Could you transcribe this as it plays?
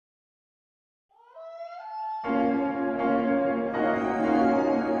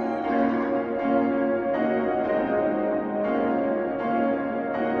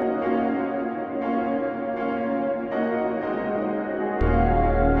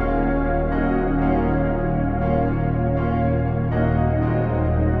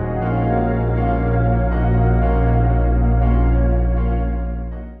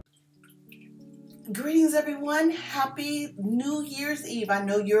happy New Year's Eve. I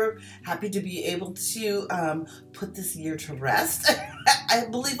know you're happy to be able to put this year to rest. I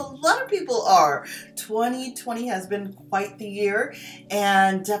believe a lot of people are. 2020 has been quite the year,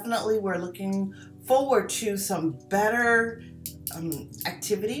 and definitely we're looking forward to some better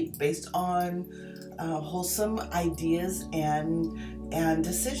activity based on wholesome ideas and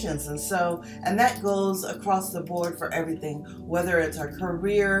decisions. And that goes across the board for everything, whether it's our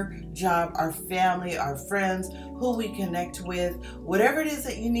career, job, our family, our friends, who we connect with, whatever it is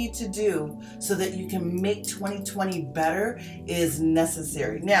that you need to do so that you can make 2020 better is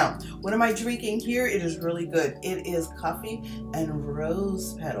necessary. Now, what am I drinking here? It is really good. It is coffee and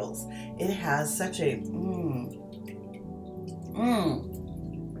rose petals. It has such a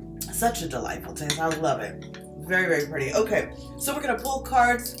such a delightful taste. I love it. Very, very pretty. Okay, so we're gonna pull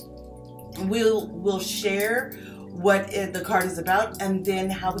cards. We'll share what the card is about and then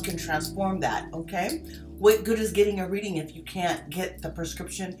how we can transform that. Okay, what good is getting a reading if you can't get the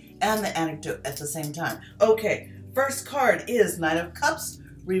prescription and the anecdote at the same time? Okay, first card is Nine of Cups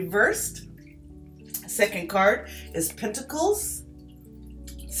reversed. Second card is Pentacles,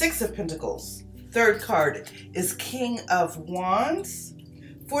 Six of Pentacles. Third card is King of Wands.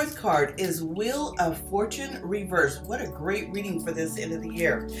 Fourth card is Wheel of Fortune reversed. What a great reading for this end of the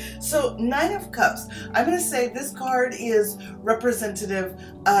year. So Nine of Cups, I'm going to say this card is representative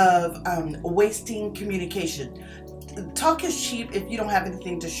of wasting communication. Talk is cheap if you don't have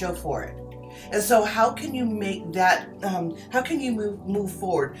anything to show for it. And so how can you make that, how can you move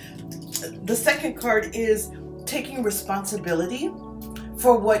forward? The second card is taking responsibility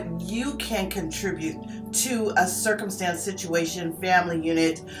for what you can contribute to a circumstance, situation, family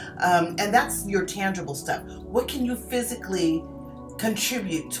unit, and that's your tangible stuff. What can you physically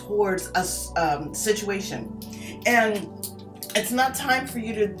contribute towards a situation? And it's not time for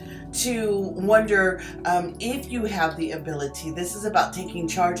you to wonder if you have the ability. This is about taking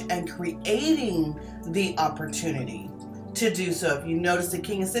charge and creating the opportunity to do so. If you notice, the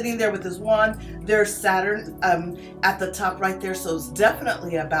king is sitting there with his wand. There's Saturn at the top right there. So it's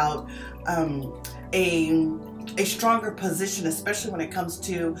definitely about a stronger position, especially when it comes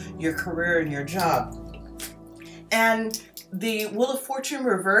to your career and your job. And the Wheel of Fortune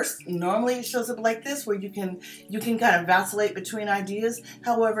reversed, normally it shows up like this, where you can kind of vacillate between ideas.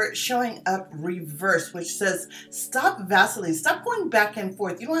 However, it's showing up reversed, which says stop vacillating, stop going back and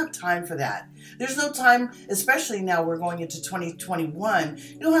forth. You don't have time for that. There's no time, especially now we're going into 2021.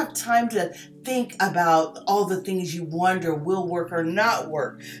 You don't have time to think about all the things you wonder will work or not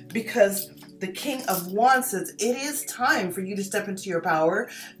work, because the King of Wands says it is time for you to step into your power,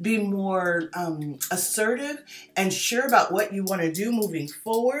 be more assertive and sure about what you want to do moving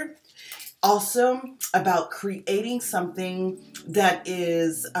forward. Also about creating something that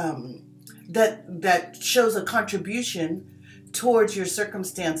is that shows a contribution towards your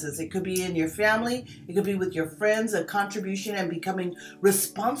circumstances. It could be in your family, it could be with your friends, a contribution and becoming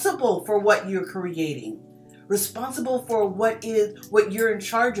responsible for what you're creating. Responsible for what you're in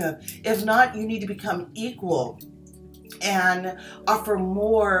charge of. If not, you need to become equal and offer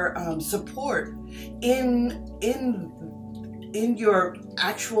more support in your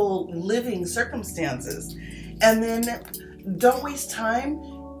actual living circumstances. And then don't waste time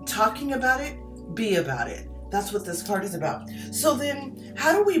talking about it, be about it. That's what this card is about. So then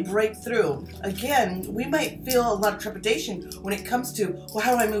how do we break through? Again, we might feel a lot of trepidation when it comes to, well,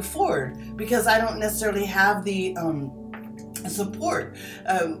 how do I move forward? Because I don't necessarily have the support.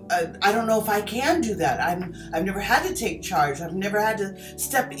 I don't know if I can do that. I've never had to take charge. I've never had to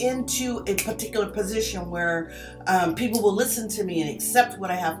step into a particular position where people will listen to me and accept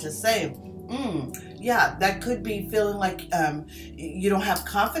what I have to say. Yeah, that could be feeling like you don't have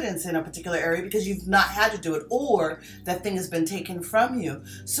confidence in a particular area because you've not had to do it, or that thing has been taken from you.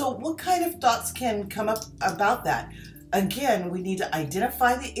 So what kind of thoughts can come up about that? Again, we need to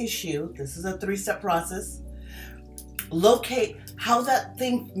identify the issue. This is a 3-step process. Locate how that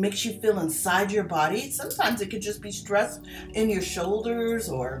thing makes you feel inside your body. Sometimes it could just be stress in your shoulders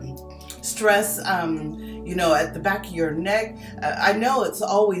or stress, you know, at the back of your neck. I know it's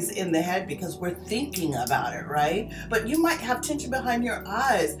always in the head because we're thinking about it, right? But you might have tension behind your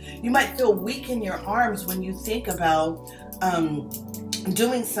eyes. You might feel weak in your arms when you think about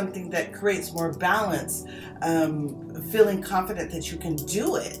doing something that creates more balance, feeling confident that you can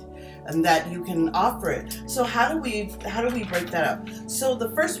do it and that you can offer it. So how do we break that up? So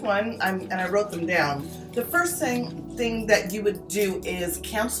the first one, and I wrote them down. The first thing that you would do is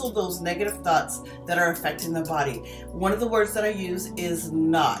cancel those negative thoughts that are affecting the body. One of the words that I use is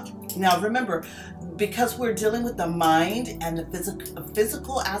not. Now remember, because we're dealing with the mind and the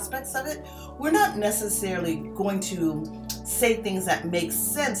physical aspects of it, we're not necessarily going to say things that make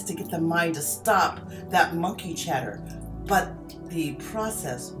sense to get the mind to stop that monkey chatter. But the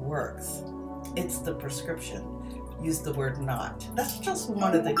process works. It's the prescription. Use the word not. That's just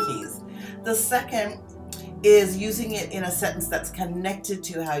one of the keys. The second is using it in a sentence that's connected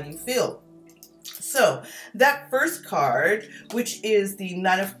to how you feel. So that first card, which is the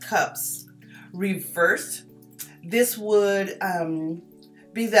Nine of Cups reversed, this would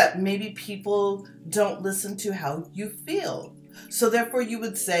be that maybe people don't listen to how you feel. So therefore you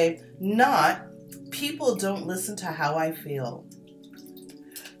would say, not, people don't listen to how I feel.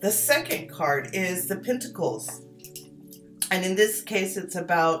 The second card is the Pentacles. And in this case, it's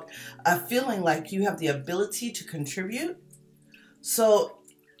about a feeling like you have the ability to contribute. So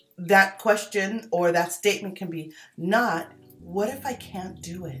that question or that statement can be, not, what if I can't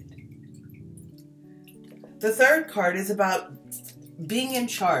do it? The third card is about being in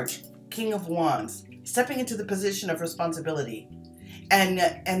charge, King of Wands, stepping into the position of responsibility, and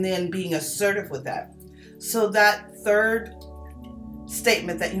then being assertive with that. So that third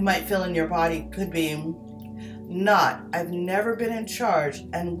statement that you might feel in your body could be, not, I've never been in charge,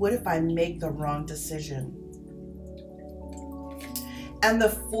 and what if I make the wrong decision? And the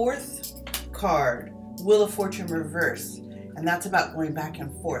fourth card, Wheel of Fortune reverse, and that's about going back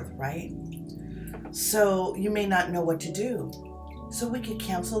and forth, right? So you may not know what to do. So we could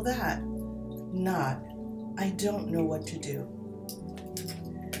cancel that. Not, I don't know what to do.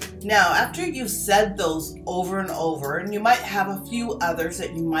 Now, after you've said those over and over, and you might have a few others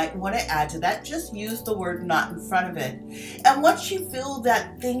that you might want to add to that, just use the word not in front of it. And once you feel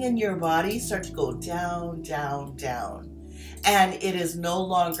that thing in your body start to go down, down, down, and it is no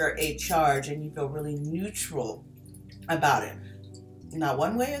longer a charge and you feel really neutral about it, not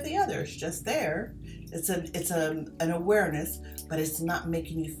one way or the other, it's just there. It's an awareness, but it's not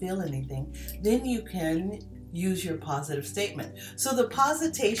making you feel anything. Then you can use your positive statement. So the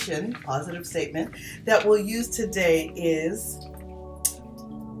positive statement that we'll use today is,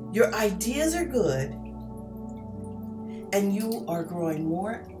 your ideas are good and you are growing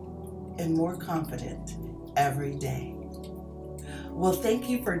more and more confident every day. Well, thank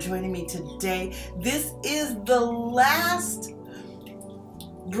you for joining me today. This is the last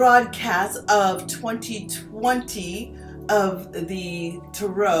broadcast of 2020 of the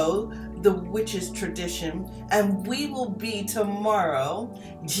Tarot, the Witch's Tradition, and we will be tomorrow,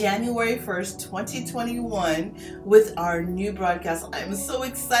 January 1st, 2021, with our new broadcast. I'm so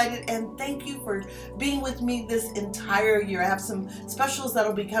excited, and thank you for being with me this entire year. I have some specials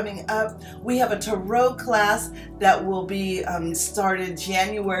that'll be coming up. We have a Tarot class that will be started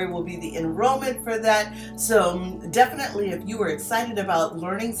January, will be the enrollment for that. So definitely, if you were excited about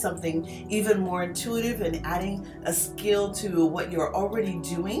learning something even more intuitive and adding a skill to what you're already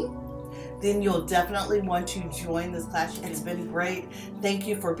doing, then you'll definitely want to join this class. It's been great. Thank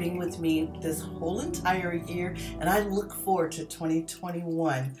you for being with me this whole entire year, and I look forward to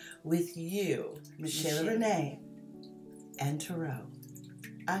 2021 with you, Michaela Rena and Tarot.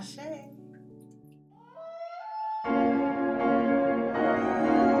 Ashe.